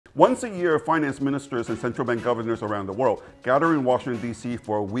Once a year, finance ministers and central bank governors around the world gather in Washington, D.C.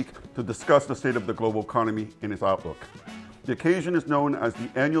 for a week to discuss the state of the global economy and its outlook. The occasion is known as the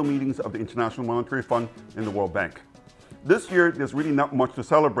annual meetings of the International Monetary Fund and the World Bank. This year, there's really not much to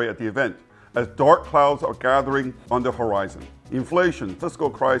celebrate at the event, as dark clouds are gathering on the horizon. Inflation, fiscal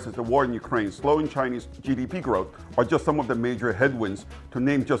crisis, the war in Ukraine, slowing Chinese GDP growth are just some of the major headwinds, to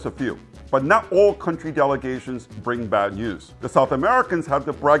name just a few. But not all country delegations bring bad news. The South Americans have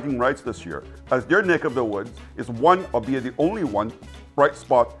the bragging rights this year, as their neck of the woods is one, albeit the only one, bright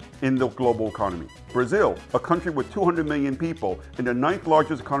spot in the global economy. Brazil, a country with 200 million people and the 9th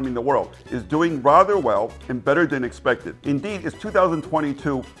largest economy in the world, is doing rather well and better than expected. Indeed, its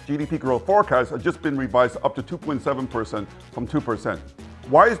 2022 GDP growth forecast has just been revised up to 2.7% from 2%.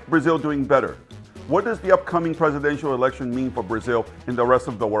 Why is Brazil doing better? What does the upcoming presidential election mean for Brazil and the rest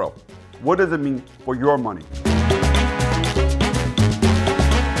of the world? What does it mean for your money?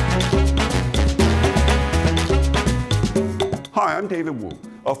 Hi, I'm David Wu,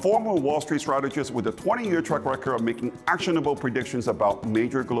 a former Wall Street strategist with a 20-year track record of making actionable predictions about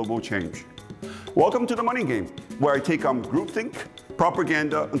major global change. Welcome to the Money Game, where I take on groupthink,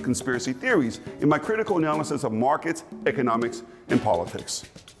 propaganda, and conspiracy theories in my critical analysis of markets, economics, and politics.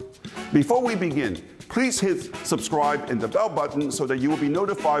 Before we begin, please hit subscribe and the bell button so that you will be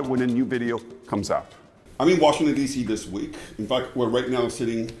notified when a new video comes out. I'm in Washington, D.C. this week. In fact, we're right now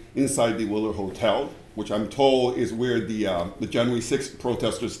sitting inside the Willard Hotel, which I'm told is where the January 6th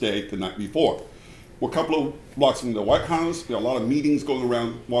protesters stayed the night before. We're a couple of blocks from the White House. There are a lot of meetings going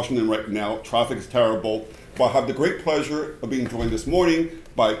around Washington right now. Traffic is terrible. But I have the great pleasure of being joined this morning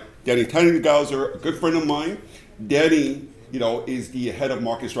by Danny Tannengausser, a good friend of mine. Danny, is the head of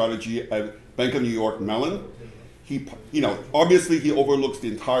market strategy at Bank of New York Mellon. He, obviously he overlooks the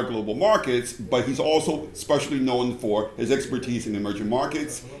entire global markets, but he's also especially known for his expertise in emerging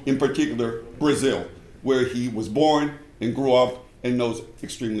markets, in particular Brazil, where he was born and grew up and knows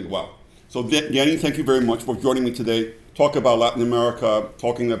extremely well. So Danny, thank you very much for joining me today. Talk about Latin America,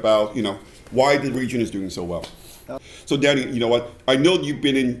 talking about, why the region is doing so well. So Danny, you know what? I know you've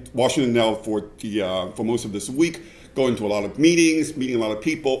been in Washington now for most of this week, going to a lot of meetings, meeting a lot of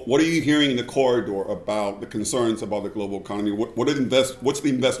people. What are you hearing in the corridor about the concerns about the global economy? What's the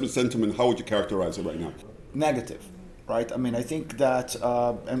investment sentiment? How would you characterize it right now? Negative, right? I mean, I think that,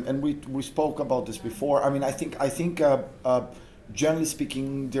 and we spoke about this before. I mean, I think generally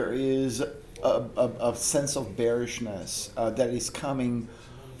speaking, there is a sense of bearishness that is coming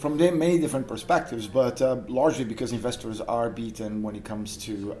from many different perspectives, but largely because investors are beaten when it comes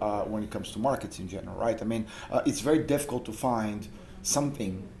to markets in general, right? I mean, it's very difficult to find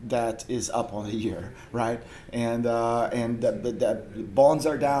something that is up on the year, right? And the bonds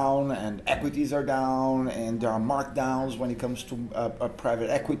are down, and equities are down, and there are markdowns when it comes to private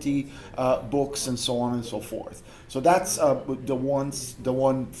equity books, and so on and so forth. So that's the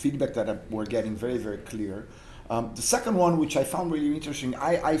one feedback that we're getting very, very clear. The second one, which I found really interesting,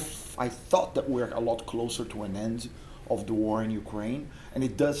 I thought that we're a lot closer to an end of the war in Ukraine, and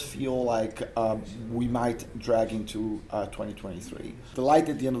it does feel like we might drag into 2023. The light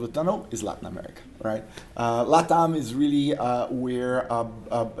at the end of the tunnel is Latin America, right? LATAM is really where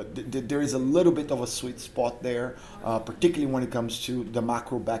there is a little bit of a sweet spot there, particularly when it comes to the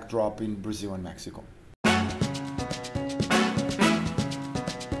macro backdrop in Brazil and Mexico.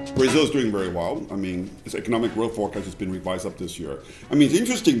 Brazil is doing very well. I mean, its economic growth forecast has been revised up this year. I mean, it's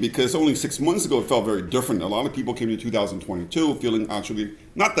interesting because only 6 months ago it felt very different. A lot of people came to 2022 feeling actually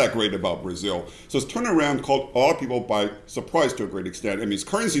not that great about Brazil. So it's turned around, caught a lot of people by surprise to a great extent. I mean, its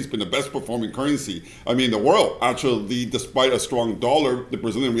currency has been the best performing currency, in the world. Actually, despite a strong dollar, the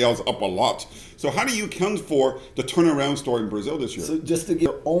Brazilian real is up a lot. So how do you account for the turnaround story in Brazil this year? So just to give,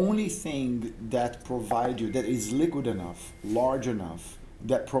 the only thing that provides you, that is liquid enough, large enough,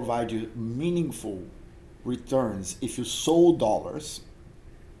 that provide you meaningful returns if you sold dollars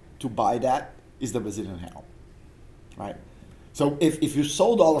to buy that is the Brazilian real, right? So if you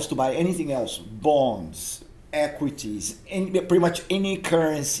sold dollars to buy anything else, bonds, equities, pretty much any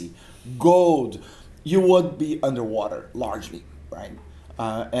currency, gold, you would be underwater largely, right?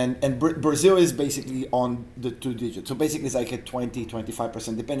 And Brazil is basically on the 2 digits. So basically it's like a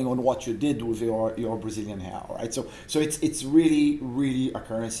 20-25%, depending on what you did with your Brazilian real, right? So it's really a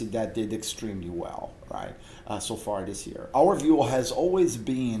currency that did extremely well, right? So far this year. Our view has always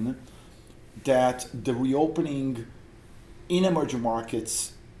been that the reopening in emerging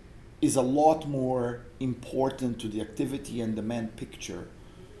markets is a lot more important to the activity and demand picture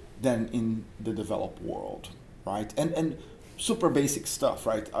than in the developed world, right? And super basic stuff,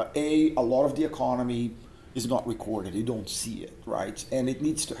 right? A lot of the economy is not recorded. You don't see it, right? And it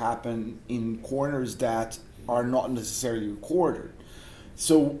needs to happen in corners that are not necessarily recorded.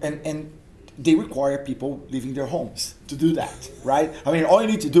 So, and they require people leaving their homes to do that, right? I mean, all you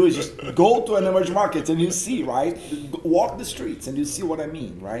need to do is just go to an emerging market and you see, right? Walk the streets and you see what I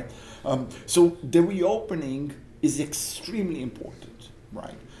mean, right? So the reopening is extremely important,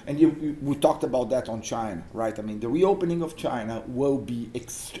 right? And we talked about that on China, right? I mean, the reopening of China will be,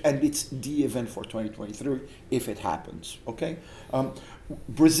 and it's the event for 2023 if it happens, okay?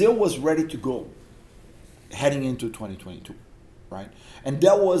 Brazil was ready to go heading into 2022, right? And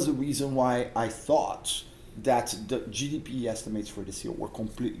that was the reason why I thought that the GDP estimates for this year were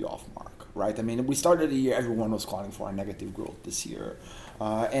completely off mark, right? I mean, we started the year, everyone was calling for a negative growth this year.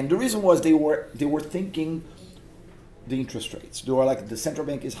 And the reason was they were thinking the interest rates. They were like, the central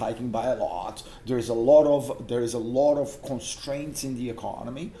bank is hiking by a lot. There is a lot of constraints in the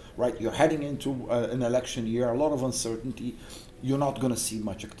economy, right? You're heading into an election year, a lot of uncertainty. You're not going to see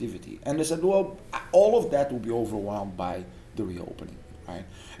much activity. And they said, well, all of that will be overwhelmed by the reopening, right?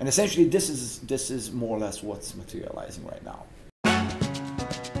 And essentially, this is more or less what's materializing right now.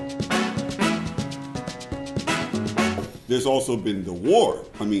 There's also been the war,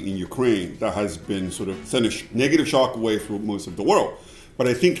 in Ukraine, that has been sort of sent a negative shock away through most of the world. But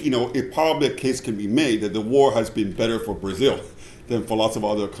I think, it probably a case can be made that the war has been better for Brazil than for lots of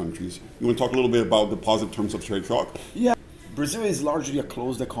other countries. You want to talk a little bit about the positive terms of trade shock? Yeah, Brazil is largely a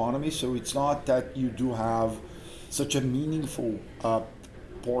closed economy, so it's not that you do have such a meaningful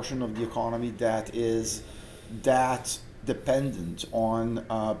portion of the economy that is that dependent on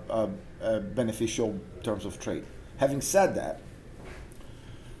beneficial terms of trade. Having said that,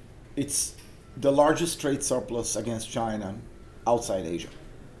 it's the largest trade surplus against China outside Asia.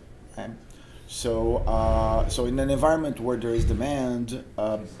 Okay? So, so in an environment where there is demand,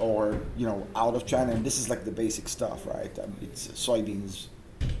 or out of China, and this is like the basic stuff, right? It's soybeans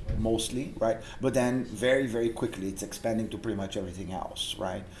mostly, right? But then very, very quickly, it's expanding to pretty much everything else,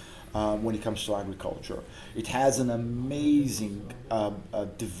 right? When it comes to agriculture, it has an amazing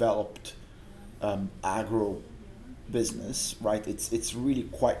developed agro business, right? It's really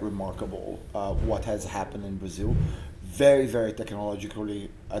quite remarkable what has happened in Brazil. Very, very technologically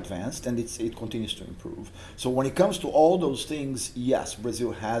advanced, and it continues to improve. So when it comes to all those things, yes,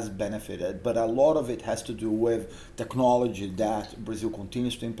 Brazil has benefited, but a lot of it has to do with technology that Brazil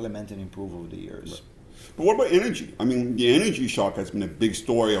continues to implement and improve over the years. Right. But what about energy? I mean, the energy shock has been a big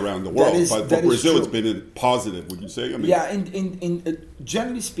story around the world, but for Brazil, it's been a positive, would you say? I mean, yeah, in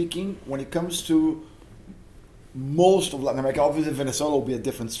generally speaking, when it comes to most of Latin America, obviously Venezuela will be a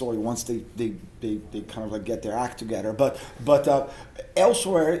different story once they kind of like get their act together. But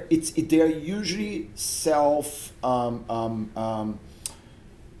elsewhere, they're usually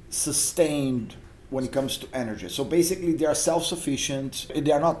sustained when it comes to energy. So basically, they are self-sufficient.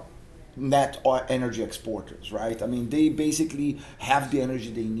 They are not net energy exporters, right? I mean, they basically have the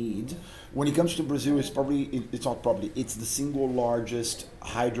energy they need. When it comes to Brazil, it's the single largest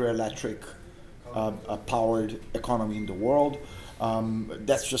hydroelectric powered economy in the world.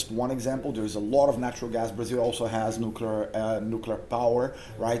 That's just one example. There is a lot of natural gas. Brazil also has nuclear power,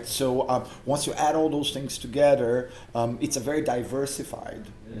 right? So once you add all those things together, it's a very diversified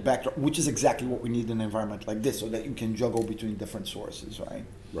backdrop, which is exactly what we need in an environment like this, so that you can juggle between different sources, right?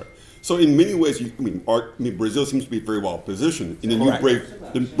 Right. So in many ways, Brazil seems to be very well positioned in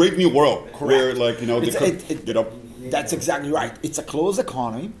the brave new world. Correct. Where That's exactly right. It's a closed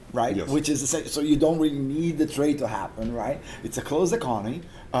economy, right? Yes. Which is so you don't really need the trade to happen, right? It's a closed economy.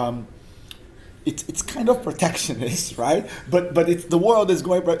 It's kind of protectionist, right? But the world is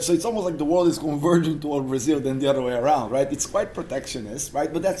going, so it's almost like the world is converging toward Brazil than the other way around, right? It's quite protectionist,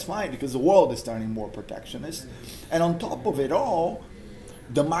 right? But that's fine because the world is turning more protectionist. And on top of it all,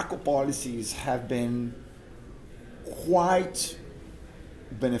 the macro policies have been quite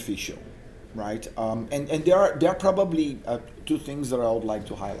beneficial. Right, and there are probably two things that I would like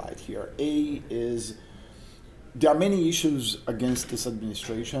to highlight here. A is there are many issues against this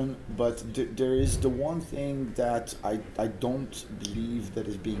administration, but there is the one thing that I don't believe that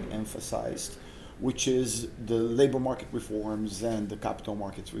is being emphasized, which is the labor market reforms and the capital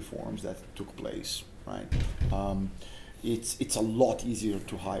markets reforms that took place. Right, it's a lot easier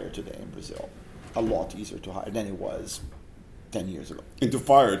to hire today in Brazil, a lot easier to hire than it was 10 years ago. And to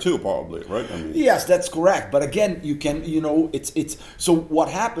fire too, probably, right? I mean, yes, that's correct. But again, you can, it's so what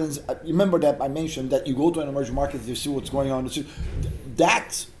happens, remember that I mentioned that you go to an emerging market, you see what's going on.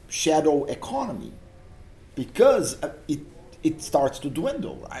 That shadow economy, because it starts to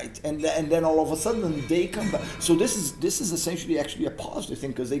dwindle, right? And then all of a sudden they come back. So this is essentially actually a positive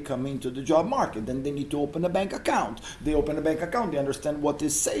thing, because they come into the job market, then they need to open a bank account. They open a bank account, they understand what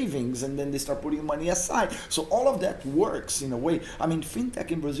is savings, and then they start putting money aside. So all of that works in a way. I mean, fintech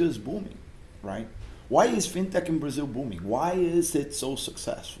in Brazil is booming, right? Why is fintech in Brazil booming? Why is it so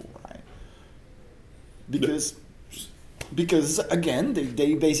successful, right? Because again,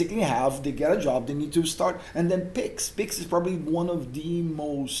 they basically they get a job, they need to start, and then Pix is probably one of the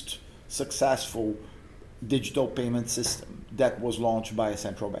most successful digital payment system that was launched by a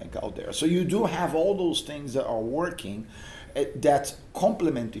central bank out there. So you do have all those things that are working that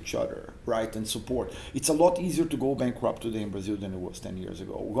complement each other, right, and support. It's a lot easier to go bankrupt today in Brazil than it was 10 years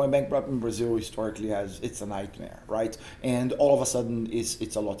ago. Going bankrupt in Brazil historically it's a nightmare, right? And all of a sudden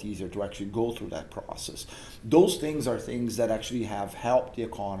it's a lot easier to actually go through that process. Those things are things that actually have helped the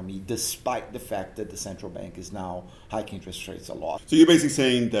economy, despite the fact that the central bank is now hiking interest rates a lot. So you're basically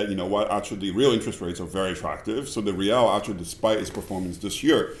saying that, actually real interest rates are very attractive. So the real, actually, despite its performance this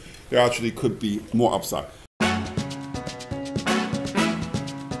year, there actually could be more upside.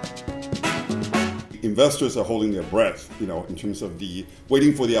 Investors are holding their breath, in terms of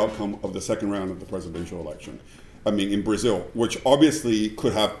waiting for the outcome of the second round of the presidential election. I mean, in Brazil, which obviously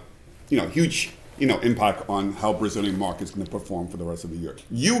could have, huge, impact on how Brazilian market is going to perform for the rest of the year.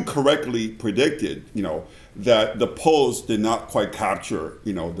 You correctly predicted, that the polls did not quite capture,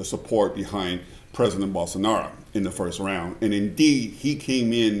 the support behind President Bolsonaro in the first round, and indeed he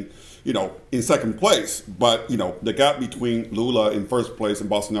came in in second place. But, the gap between Lula in first place and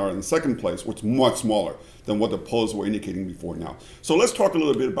Bolsonaro in second place was much smaller than what the polls were indicating before now. So let's talk a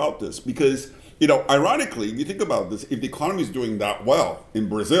little bit about this, because, ironically, if you think about this, if the economy is doing that well in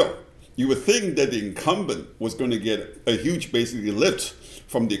Brazil, you would think that the incumbent was going to get a huge, basically, lift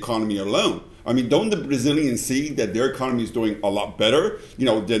from the economy alone. I mean, don't the Brazilians see that their economy is doing a lot better,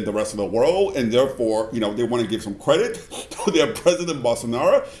 than the rest of the world, and therefore, they want to give some credit to their president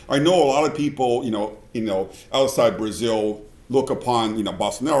Bolsonaro? I know a lot of people, outside Brazil look upon,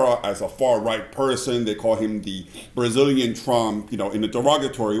 Bolsonaro as a far right person. They call him the Brazilian Trump, in a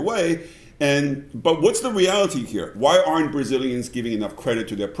derogatory way. But what's the reality here? Why aren't Brazilians giving enough credit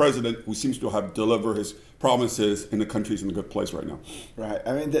to their president, who seems to have delivered his promises, and the country's in a good place right now? Right.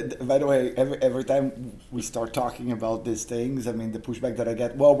 I mean, by the way, every time we start talking about these things, I mean, the pushback that I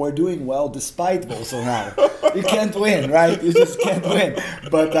get, well, we're doing well despite Bolsonaro. You can't win, right? You just can't win.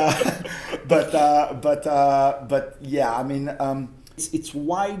 But yeah, I mean, it's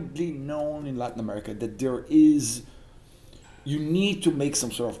widely known in Latin America that you need to make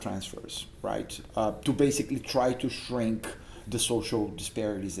some sort of transfers, right? To basically try to shrink the social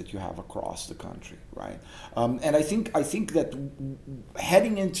disparities that you have across the country, right? And I think that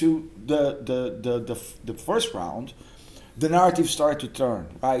heading into the first round, the narrative started to turn,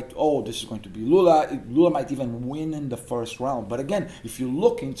 right? Oh, this is going to be Lula. Lula might even win in the first round. But again, if you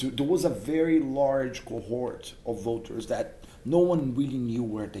look into, there was a very large cohort of voters that no one really knew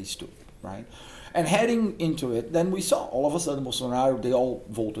where they stood, right? And heading into it, then we saw all of a sudden Bolsonaro, they all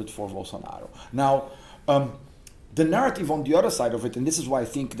voted for Bolsonaro. Now, the narrative on the other side of it, and this is why I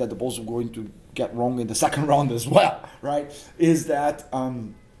think that the Bolsonaro are going to get wrong in the second round as well, right, is that,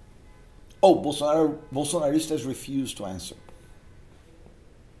 Bolsonaristas refuse to answer,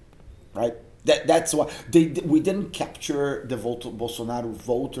 right? That's why we didn't capture the Bolsonaro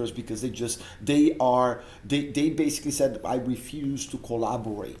voters, because they basically said, I refuse to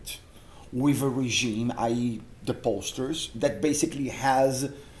collaborate with a regime, i.e. the pollsters, that basically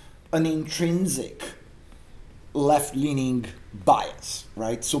has an intrinsic left-leaning bias,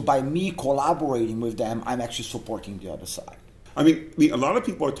 right? So by me collaborating with them, I'm actually supporting the other side. I mean, a lot of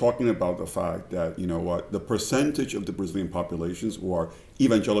people are talking about the fact that, the percentage of the Brazilian populations who are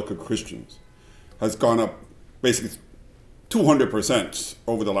evangelical Christians has gone up basically 200%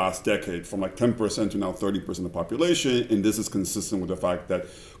 over the last decade, from like 10% to now 30% of the population. And this is consistent with the fact that,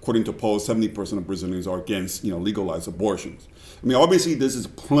 according to polls, 70% of Brazilians are against, legalized abortions. I mean, obviously this is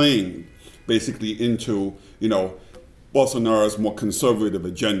playing basically into, Bolsonaro's more conservative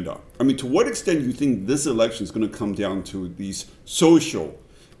agenda. I mean, to what extent do you think this election is going to come down to these social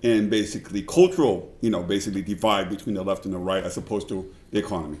and basically cultural, basically divide between the left and the right, as opposed to the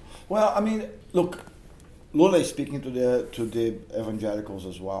economy? Well, I mean, look, Lula is speaking to the evangelicals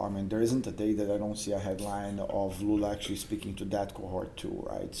as well. I mean, there isn't a day that I don't see a headline of Lula actually speaking to that cohort too,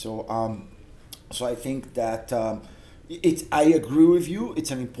 right? So, so I think that I agree with you.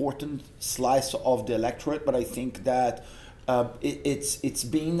 It's an important slice of the electorate, but I think that it's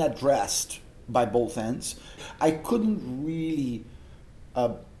being addressed by both ends. I couldn't really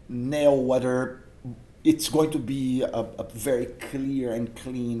nail whether it's going to be a very clear and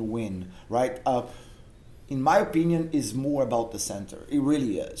clean win, right? In my opinion, is more about the center. It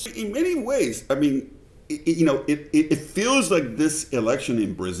really is. In many ways, I mean, it feels like this election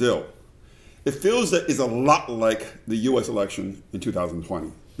in Brazil, it feels that it's a lot like the U.S. election in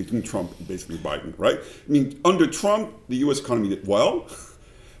 2020 between Trump and basically Biden, right? I mean, under Trump, the U.S. economy did well.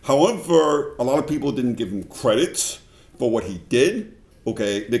 However, a lot of people didn't give him credit for what he did.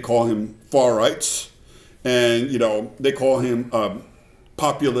 Okay, they call him far right, and they call him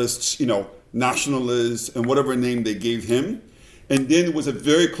populists, nationalists, and whatever name they gave him. And then it was a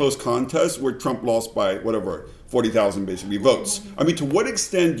very close contest where Trump lost by 40,000 basically votes. I mean, to what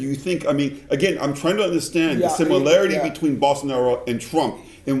extent do you think, I mean, again, I'm trying to understand the similarity between Bolsonaro and Trump,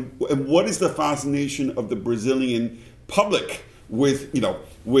 and what is the fascination of the Brazilian public with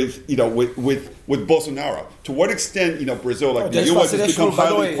Bolsonaro? To what extent, Brazil, like the U.S., has become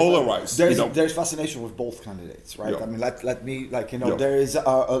highly polarized? There's fascination with both candidates, right? I mean, let me, there is,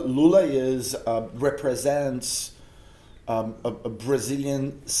 Lula represents a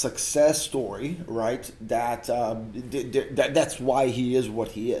Brazilian success story, right? That's why he is what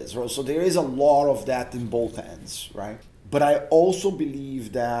he is. Right? So there is a lot of that in both ends, right? But I also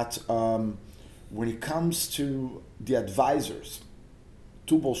believe that when it comes to the advisors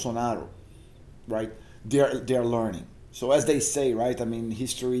to Bolsonaro, right, they're learning. So as they say, right, I mean,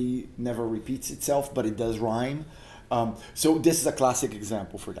 history never repeats itself, but it does rhyme. So this is a classic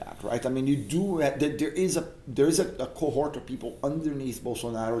example for that, right? I mean, there is a cohort of people underneath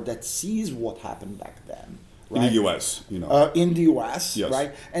Bolsonaro that sees what happened back then, right? In the U.S., in the U.S., yes.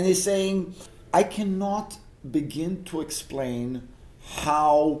 Right? And they're saying, I cannot begin to explain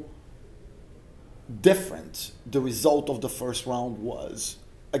how different the result of the first round was.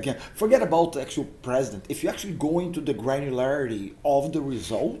 Again, forget about the actual president. If you actually go into the granularity of the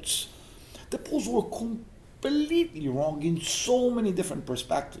results, the polls were completely wrong in so many different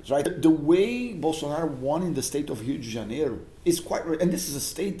perspectives, right? The way Bolsonaro won in the state of Rio de Janeiro is quite, and this is a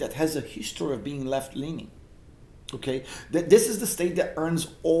state that has a history of being left-leaning, okay? This is the state that earns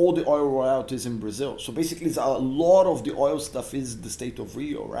all the oil royalties in Brazil. So basically, it's a lot of the oil stuff is the state of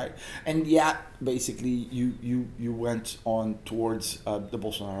Rio, right? And yet, basically, you went on towards the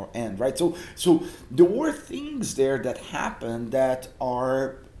Bolsonaro end, right? So there were things there that happened that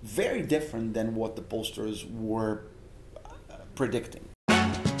are very different than what the pollsters were predicting.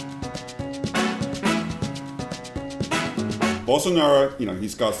 Bolsonaro,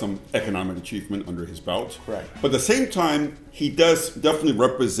 he's got some economic achievement under his belt. Right. But at the same time, he does definitely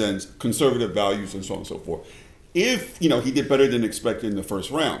represent conservative values and so on and so forth. If, he did better than expected in the first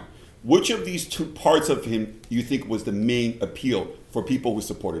round, which of these two parts of him you think was the main appeal for people who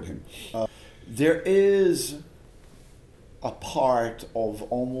supported him? There is a part of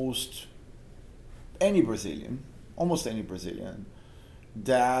almost any Brazilian,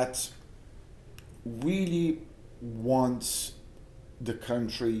 that really wants the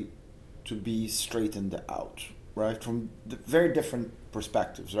country to be straightened out, right? From the very different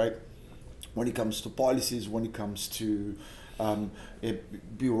perspectives, right? When it comes to policies, when it comes to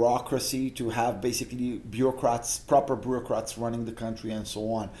bureaucracy, to have basically proper bureaucrats running the country and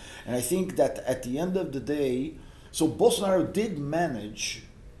so on. And I think that at the end of the day, so Bolsonaro did manage,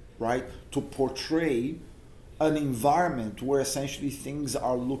 right, to portray an environment where essentially things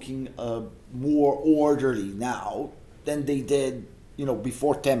are looking more orderly now than they did,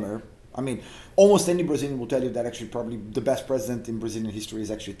 before Temer. I mean, almost any Brazilian will tell you that actually probably the best president in Brazilian history is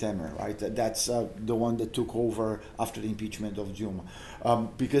actually Temer, right? That's the one that took over after the impeachment of Dilma,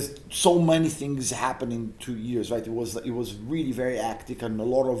 because so many things happened in 2 years, right? It was really very hectic, and a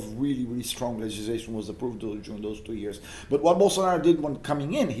lot of really, really strong legislation was approved during those 2 years. But what Bolsonaro did when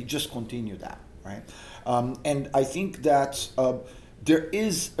coming in, he just continued that, right? And I think that there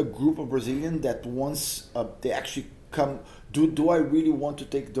is a group of Brazilians that once they actually come, do I really want to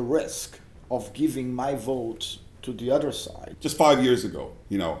take the risk of giving my vote to the other side? Just 5 years ago,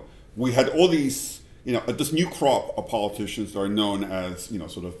 we had all these, this new crop of politicians that are known as,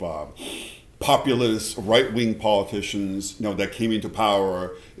 sort of populist, right-wing politicians, that came into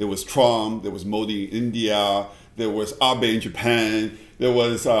power. There was Trump, there was Modi in India, there was Abe in Japan, there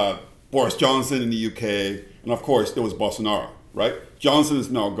was Boris Johnson in the UK, and of course there was Bolsonaro, right? Johnson is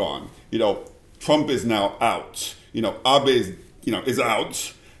now gone. Trump is now out. Abe is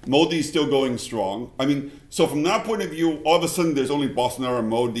out. Modi is still going strong. I mean, so from that point of view, all of a sudden there's only Bolsonaro and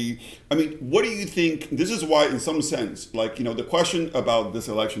Modi. I mean, what do you think? This is why, in some sense, the question about this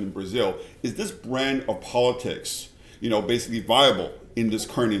election in Brazil, is this brand of politics, basically viable in this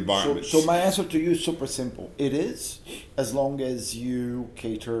current environment? So my answer to you is super simple. It is, as long as you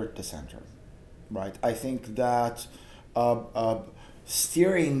cater the center. right? I think that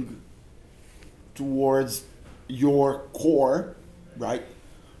steering towards your core, right,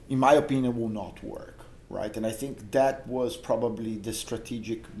 in my opinion, will not work, right? And I think that was probably the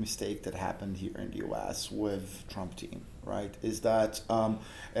strategic mistake that happened here in the U.S. with Trump team, right? Is that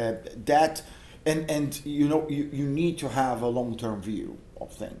and you know you need to have a long-term view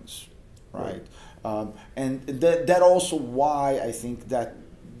of things, right? And that also why I think that,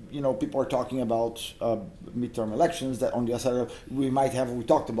 you know, people are talking about midterm elections, that on the other side we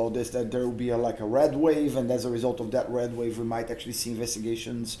talked about this, that there will be like a red wave, and as a result of that red wave we might actually see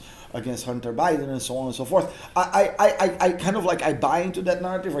investigations against Hunter Biden and so on and so forth. I kind of like, I buy into that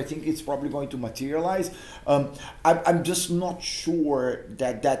narrative. I think it's probably going to materialize. I'm just not sure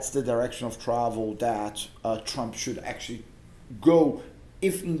that that's the direction of travel that Trump should actually go,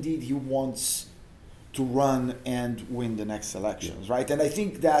 if indeed he wants to run and win the next elections, right? And I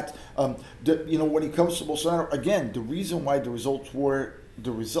think that you know, when it comes to Bolsonaro, again, the reason why the results were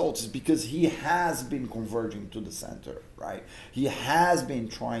the results is because he has been converging to the center, right? He has been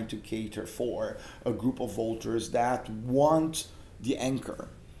trying to cater for a group of voters that want the anchor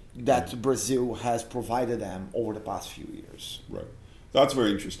that Brazil has provided them over the past few years. Right. That's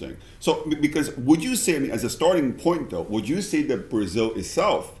very interesting. So, because would you say, I mean, as a starting point though, would you say that Brazil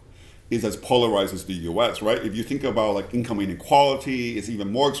itself is as polarized as the US, right? If you think about like income inequality, it's even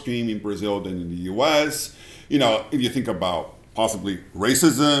more extreme in Brazil than in the US. You know, if you think about possibly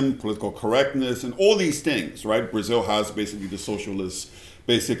racism, political correctness, and all these things, right? Brazil has basically the socialist,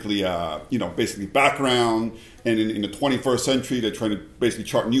 basically, basically background. And in the 21st century, they're trying to basically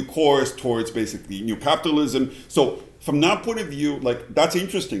chart new course towards basically new capitalism. So from that point of view, like that's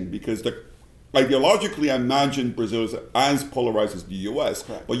interesting because ideologically, I imagine Brazil is as polarized as the U.S.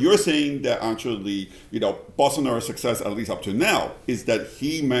 Correct. But you're saying that actually, you know, Bolsonaro's success, at least up to now, is that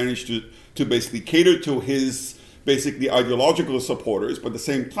he managed to basically cater to his basically ideological supporters, but at the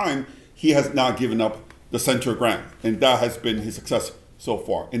same time, he has not given up the center ground, and that has been his success so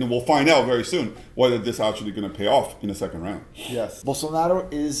far. And then we'll find out very soon whether this is actually going to pay off in the second round. Yes,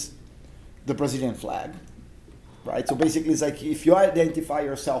 Bolsonaro is the Brazilian flag. Right, so basically it's like if you identify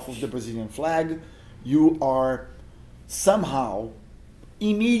yourself with the Brazilian flag, you are somehow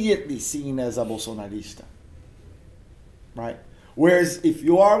immediately seen as a Bolsonarista, right? Whereas if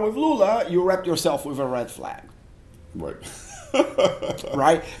you are with Lula, you wrap yourself with a red flag. Right.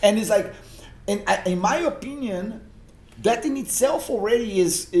 Right? And it's like, in my opinion, that in itself already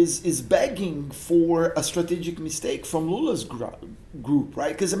is begging for a strategic mistake from Lula's group,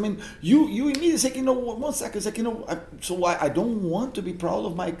 right? Because I mean, you immediately say, you know, 1 second, it's like, you know, so I don't want to be proud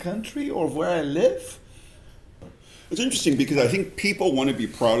of my country or where I live. It's interesting because I think people want to be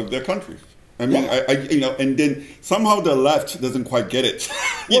proud of their country. I mean, Yeah. And then somehow the left doesn't quite get it.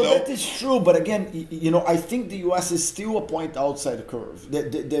 That is true, but again, I think the U.S. is still a point outside the curve.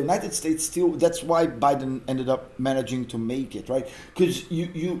 The United States still. That's why Biden ended up managing to make it, right? Because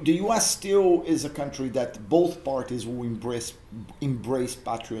the U.S. still is a country that both parties will embrace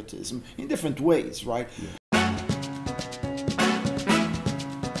patriotism in different ways, right? Yeah.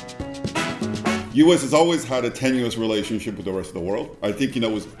 U.S. has always had a tenuous relationship with the rest of the world. I think, it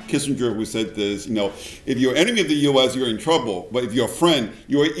was Kissinger who said this, if you're an enemy of the U.S., you're in trouble. But if you're a friend,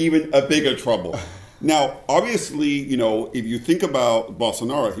 you're even a bigger trouble. Now, obviously, if you think about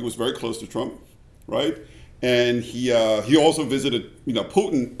Bolsonaro, he was very close to Trump, right? And he also visited,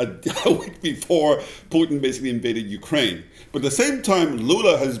 Putin a week before Putin basically invaded Ukraine. But at the same time,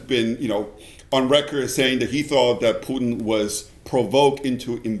 Lula has been, on record saying that he thought that Putin was provoked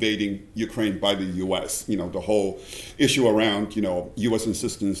into invading Ukraine by the U.S. The whole issue around, U.S.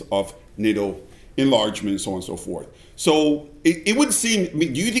 insistence of NATO enlargement, so on and so forth. So it would seem, do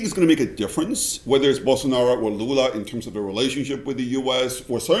you think it's going to make a difference, whether it's Bolsonaro or Lula, in terms of the relationship with the U.S.,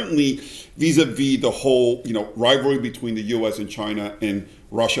 or certainly vis-a-vis the whole, rivalry between the U.S. and China and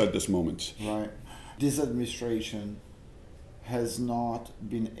Russia at this moment? Right. This administration has not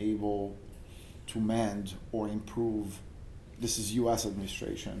been able to mend or improve, this is U.S.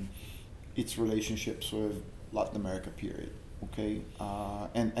 administration, its relationships with Latin America, period. Okay?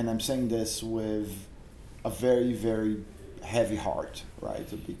 And I'm saying this with a very, very heavy heart, right?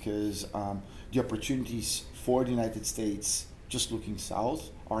 Because the opportunities for the United States, just looking south,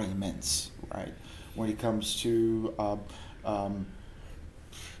 are immense, right? When it comes to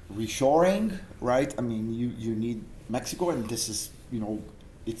reshoring, right? I mean, you need Mexico, and this is,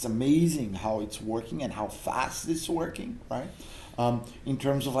 it's amazing how it's working and how fast it's working, right? In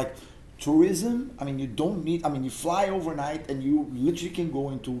terms of like tourism, I mean, you fly overnight and you literally can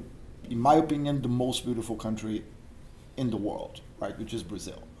go into, in my opinion, the most beautiful country in the world, right? Which is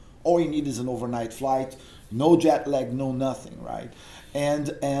Brazil, All you need is an overnight flight, no jet lag, no nothing, right?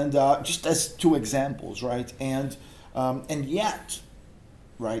 And just as two examples, right? And yet,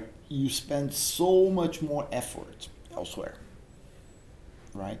 right, you spend so much more effort elsewhere,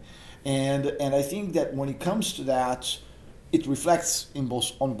 right? And I think that when it comes to that, it reflects on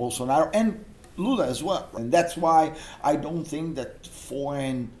Bolsonaro and Lula as well. And that's why I don't think that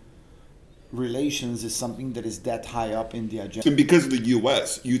foreign relations is something that is that high up in the agenda. And because of the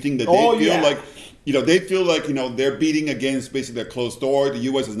U.S., you think that they feel like, they're beating against basically a closed door. The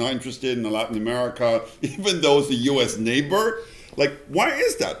U.S. is not interested in Latin America, even though it's the U.S. neighbor. Like, why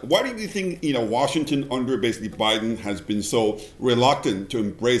is that? Why do you think, Washington under basically Biden has been so reluctant to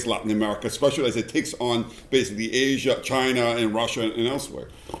embrace Latin America, especially as it takes on basically Asia, China, and Russia, and elsewhere?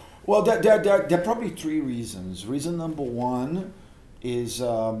 Well, there are probably three reasons. Reason number one is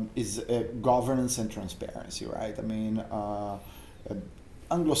governance and transparency, right? I mean,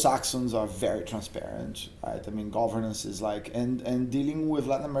 Anglo-Saxons are very transparent, right? I mean, governance is like, and dealing with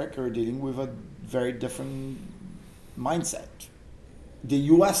Latin America, dealing with a very different mindset. The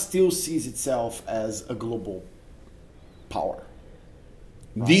U.S. still sees itself as a global power.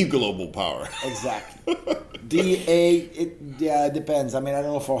 Right? The global power. Exactly. It depends. I mean, I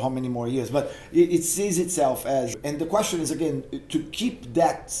don't know for how many more years, but it sees itself as, and the question is, again, to keep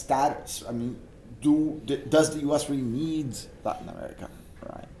that status, I mean, does the U.S. really need Latin America,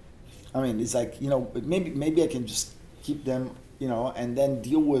 right? I mean, it's like, maybe I can just keep them, and then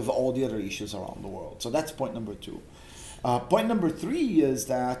deal with all the other issues around the world. So that's point number two. Point number three is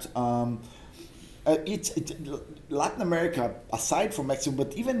that Latin America, aside from Mexico,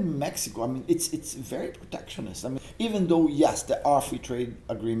 but even Mexico, I mean, it's very protectionist. I mean, even though, yes, there are free trade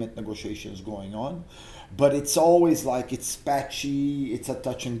agreement negotiations going on, but it's always like it's patchy, it's a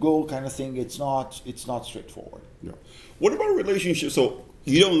touch and go kind of thing. It's not straightforward. Yeah. What about relationships? So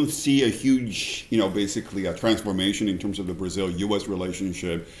you don't see a huge, basically a transformation in terms of the Brazil-U.S.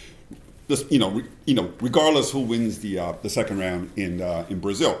 relationship. Just, regardless who wins the second round in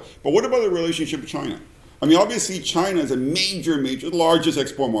Brazil. But what about the relationship with China? I mean, obviously China is a major, largest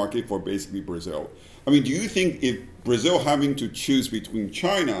export market for basically Brazil. I mean, do you think if Brazil having to choose between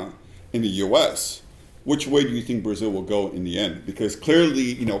China and the U.S., which way do you think Brazil will go in the end? Because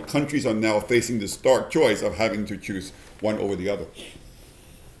clearly, countries are now facing this stark choice of having to choose one over the other.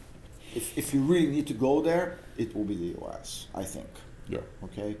 If you really need to go there, it will be the U.S., I think. Yeah.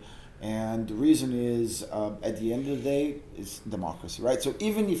 Okay. And the reason is, at the end of the day, is democracy, right? So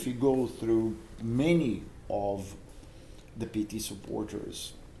even if you go through many of the PT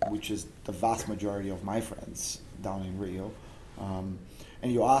supporters, which is the vast majority of my friends down in Rio, and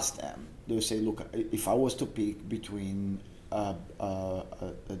you ask them, they'll say, look, if I was to pick between a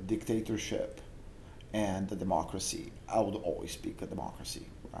dictatorship and a democracy, I would always pick a democracy,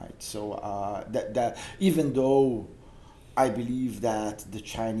 right? So that even though I believe that the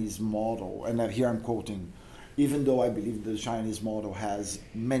Chinese model, and here I'm quoting, even though I believe the Chinese model has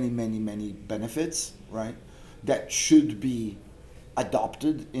many, many, many benefits, right, that should be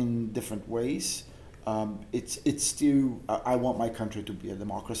adopted in different ways, it's still, I want my country to be a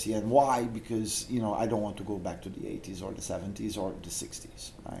democracy. And why? Because, I don't want to go back to the 80s or the 70s or the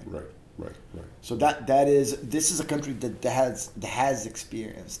 60s, right? Right. So this is a country that has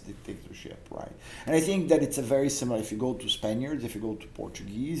experienced dictatorship, right? And I think that it's a very similar. If you go to Spaniards, if you go to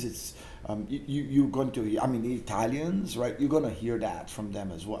Portuguese, it's you're going to. I mean, the Italians, right? You're going to hear that from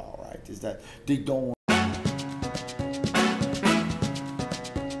them as well, right? Is that they don't.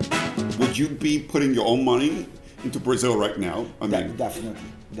 Would you be putting your own money into Brazil right now? I mean,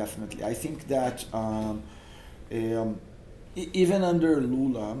 definitely. I think that. Even under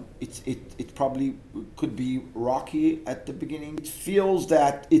Lula, it probably could be rocky at the beginning. It feels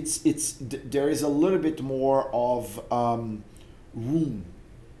that there is a little bit more of room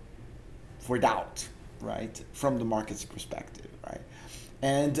for doubt, right, from the market's perspective, right,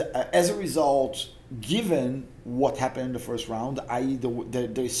 and as a result, given what happened in the first round, i.e.,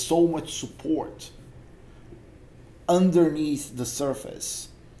 there is so much support underneath the surface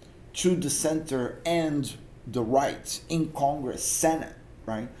to the center and the right in Congress, Senate,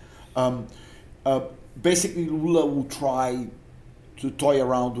 right? Basically, Lula will try to toy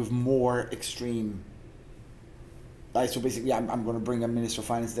around with more extreme. So basically, I'm going to bring a Minister of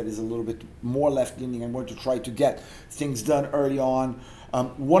Finance that is a little bit more left-leaning. I'm going to try to get things done early on.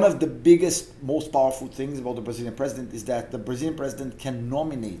 One of the biggest, most powerful things about the Brazilian president is that the Brazilian president can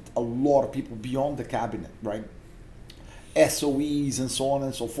nominate a lot of people beyond the cabinet, right? SOEs and so on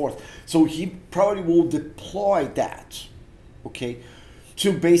and so forth. So he probably will deploy that, okay,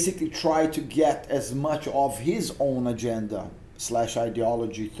 to basically try to get as much of his own agenda slash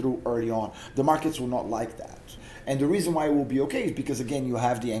ideology through early on. The markets will not like that. And the reason why it will be okay is because, again, you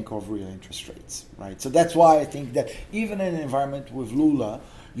have the anchor of real interest rates, right? So that's why I think that even in an environment with Lula,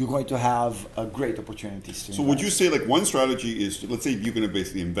 you're going to have a great opportunities to So would you say like one strategy is, let's say you're going to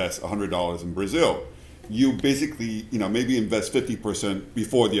basically invest $100 in Brazil. You basically, maybe invest 50%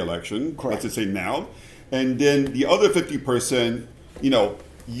 before the election, Correct. let's just say now. And then the other 50%,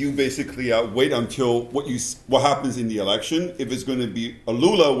 you basically wait until what happens in the election. If it's going to be a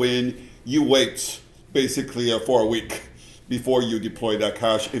Lula win, you wait basically for a week before you deploy that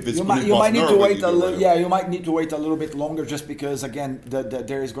cash. If it's you might need to wait a little. Yeah, you might need to wait a little bit longer, just because again,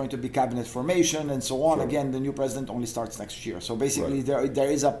 there is going to be cabinet formation and so on. Sure. Again, the new president only starts next year, so basically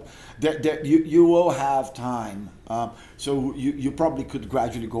right. You will have time. So you probably could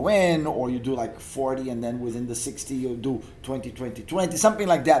gradually go in, or you do like 40, and then within the 60 you do 20, 20, 20, something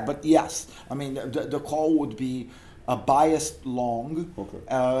like that. But yes, I mean the call would be a biased long, okay.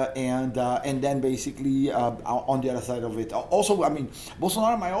 And then basically on the other side of it. Also, I mean,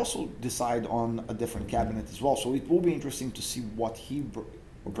 Bolsonaro might also decide on a different cabinet as well. So it will be interesting to see what he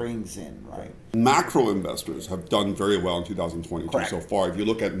brings in, right? Macro investors have done very well in 2022 Correct. So far. If you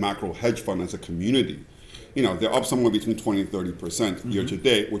look at macro hedge fund as a community, they're up somewhere between 20 and 30% year to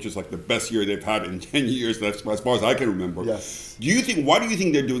date, which is like the best year they've had in 10 years, that's as far as I can remember. Yes. Why do you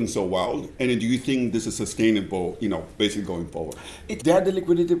think they're doing so well? And do you think this is sustainable, basically going forward? They're the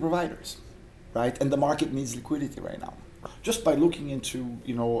liquidity providers, right? And the market needs liquidity right now. Just by looking into,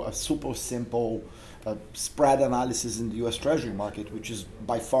 a super simple spread analysis in the US Treasury market, which is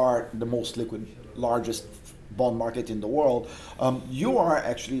by far the most liquid, largest bond market in the world, you are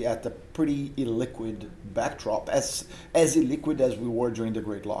actually at a pretty illiquid backdrop, as illiquid as we were during the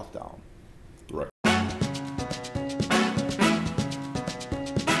Great Lockdown. Right.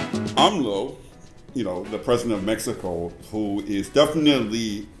 AMLO, the president of Mexico, who is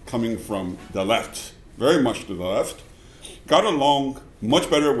definitely coming from the left, very much to the left, got along much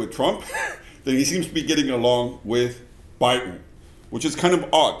better with Trump than he seems to be getting along with Biden, which is kind of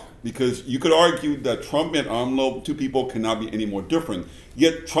odd, because you could argue that Trump and AMLO, two people, cannot be any more different.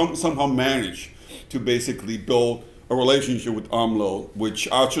 Yet Trump somehow managed to basically build a relationship with AMLO, which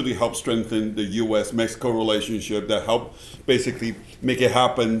actually helped strengthen the U.S.-Mexico relationship, that helped basically make it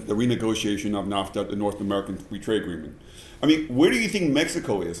happen, the renegotiation of NAFTA, the North American Free Trade Agreement. I mean, where do you think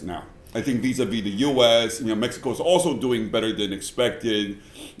Mexico is now? I think vis-a-vis the U.S., Mexico is also doing better than expected.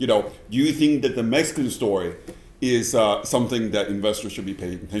 Do you think that the Mexican story is something that investors should be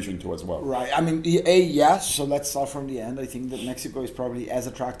paying attention to as well? Right. I mean, yes. So let's start from the end. I think that Mexico is probably as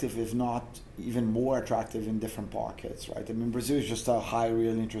attractive, if not even more attractive, in different pockets, right? I mean, Brazil is just a high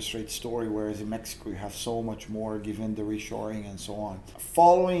real interest rate story, whereas in Mexico you have so much more given the reshoring and so on.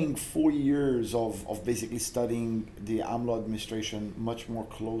 Following 4 years of basically studying the AMLO administration much more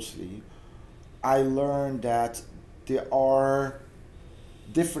closely, I learned that there are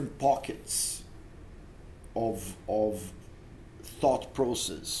different pockets of thought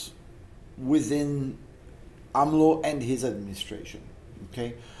process within AMLO and his administration.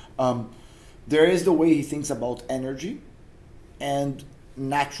 Okay, there is the way he thinks about energy and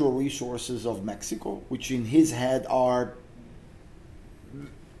natural resources of Mexico, which in his head are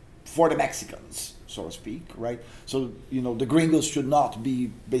for the Mexicans, so to speak, right? So the gringos should not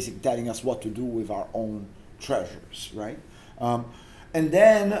be basically telling us what to do with our own treasures, right? And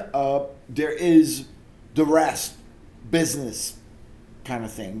then there is the rest, business kind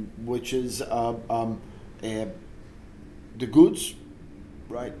of thing, which is the goods,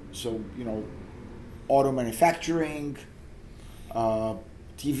 right? So, auto manufacturing,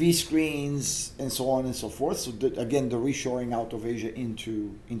 TV screens, and so on and so forth. So, again, the reshoring out of Asia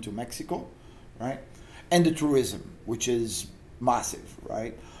into Mexico, right? And the tourism, which is massive,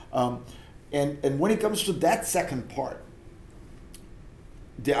 right? And when it comes to that second part,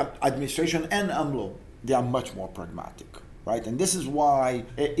 the administration and AMLO, they are much more pragmatic, right? And this is why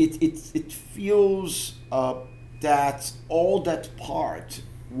it feels that all that part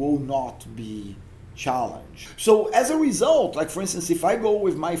will not be challenged. So as a result, like for instance, if I go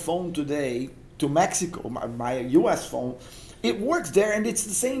with my phone today to Mexico, my US phone, it works there and it's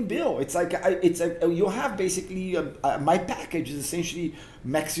the same bill. It's like you have basically my package is essentially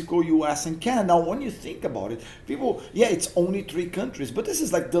Mexico, US, and Canada. Now, when you think about it, people, it's only 3 countries, but this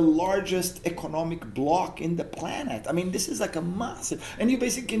is like the largest economic bloc in the planet. I mean, this is like a massive, and you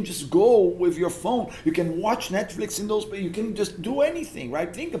basically can just go with your phone. You can watch Netflix in those, you can just do anything,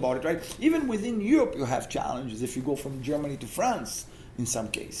 right? Think about it, right? Even within Europe, you have challenges if you go from Germany to France. In some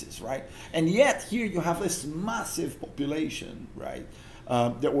cases, right? And yet here you have this massive population, right?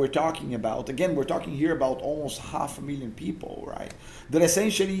 that we're talking about. Again, we're talking here about almost 500,000 people, right? That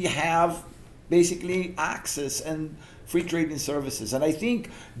essentially have basically access and free trading services. And I think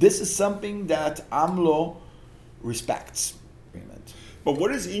this is something that AMLO respects. But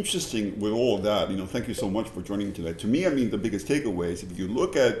what is interesting with all of that, thank you so much for joining today. To me, I mean, the biggest takeaway is if you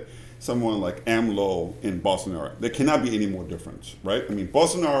look at someone like AMLO and Bolsonaro, there cannot be any more difference, right? I mean,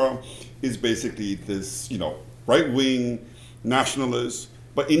 Bolsonaro is basically this, right-wing nationalist,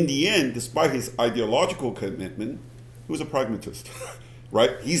 but in the end, despite his ideological commitment, he was a pragmatist.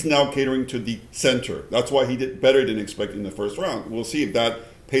 Right? He's now catering to the center. That's why he did better than expected in the first round. We'll see if that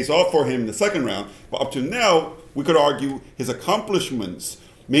pays off for him in the second round. But up to now, we could argue his accomplishments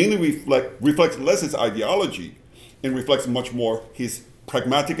mainly reflect less his ideology and reflects much more his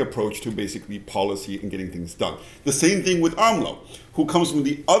pragmatic approach to basically policy and getting things done. The same thing with AMLO, who comes from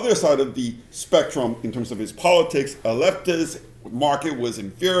the other side of the spectrum in terms of his politics. A leftist market was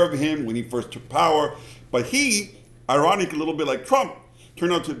in fear of him when he first took power. But he, ironically, a little bit like Trump,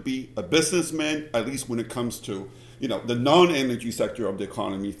 turned out to be a businessman, at least when it comes to the non-energy sector of the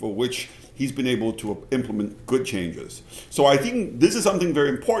economy, for which he's been able to implement good changes. So I think this is something very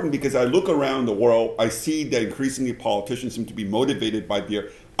important because I look around the world, I see that increasingly politicians seem to be motivated by their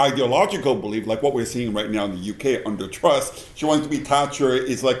ideological belief, like what we're seeing right now in the UK under Truss. She wants to be Thatcher,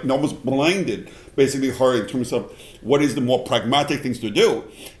 is like almost blinded, basically her in terms of what is the more pragmatic things to do.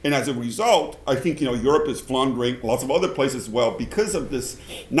 And as a result, I think Europe is floundering, lots of other places as well, because of this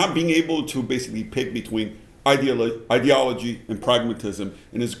not being able to basically pick between ideology and pragmatism.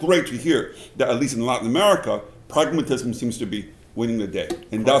 And it's great to hear that at least in Latin America, pragmatism seems to be winning the day.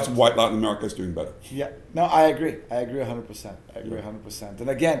 And that's why Latin America is doing better. Yeah, no, I agree. I agree 100%. I agree 100%. And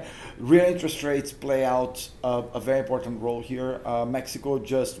again, real interest rates play out a very important role here. Mexico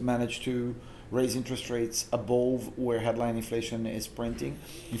just managed to raise interest rates above where headline inflation is printing.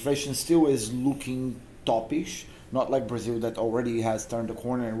 Inflation still is looking toppish, not like Brazil that already has turned the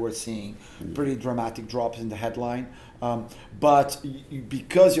corner and we're seeing pretty dramatic drops in the headline. But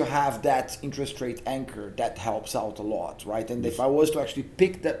because you have that interest rate anchor, that helps out a lot, right? And if I was to actually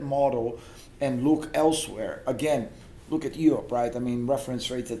pick that model and look elsewhere, again, look at Europe, right? I mean, reference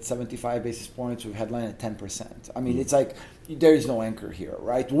rates at 75 basis points with headline at 10%. I mean, it's like there is no anchor here,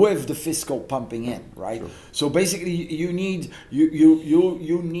 right? With the fiscal pumping in, right? Sure. So basically, you need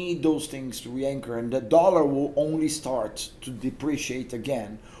you need those things to re-anchor, and the dollar will only start to depreciate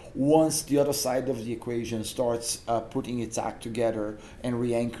again once the other side of the equation starts putting its act together and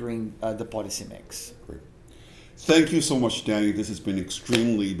re-anchoring the policy mix. Great. Thank you so much, Danny. This has been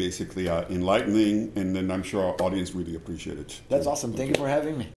extremely, basically enlightening, and then I'm sure our audience really appreciate it. That's awesome. Thank you for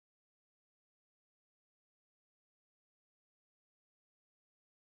having me.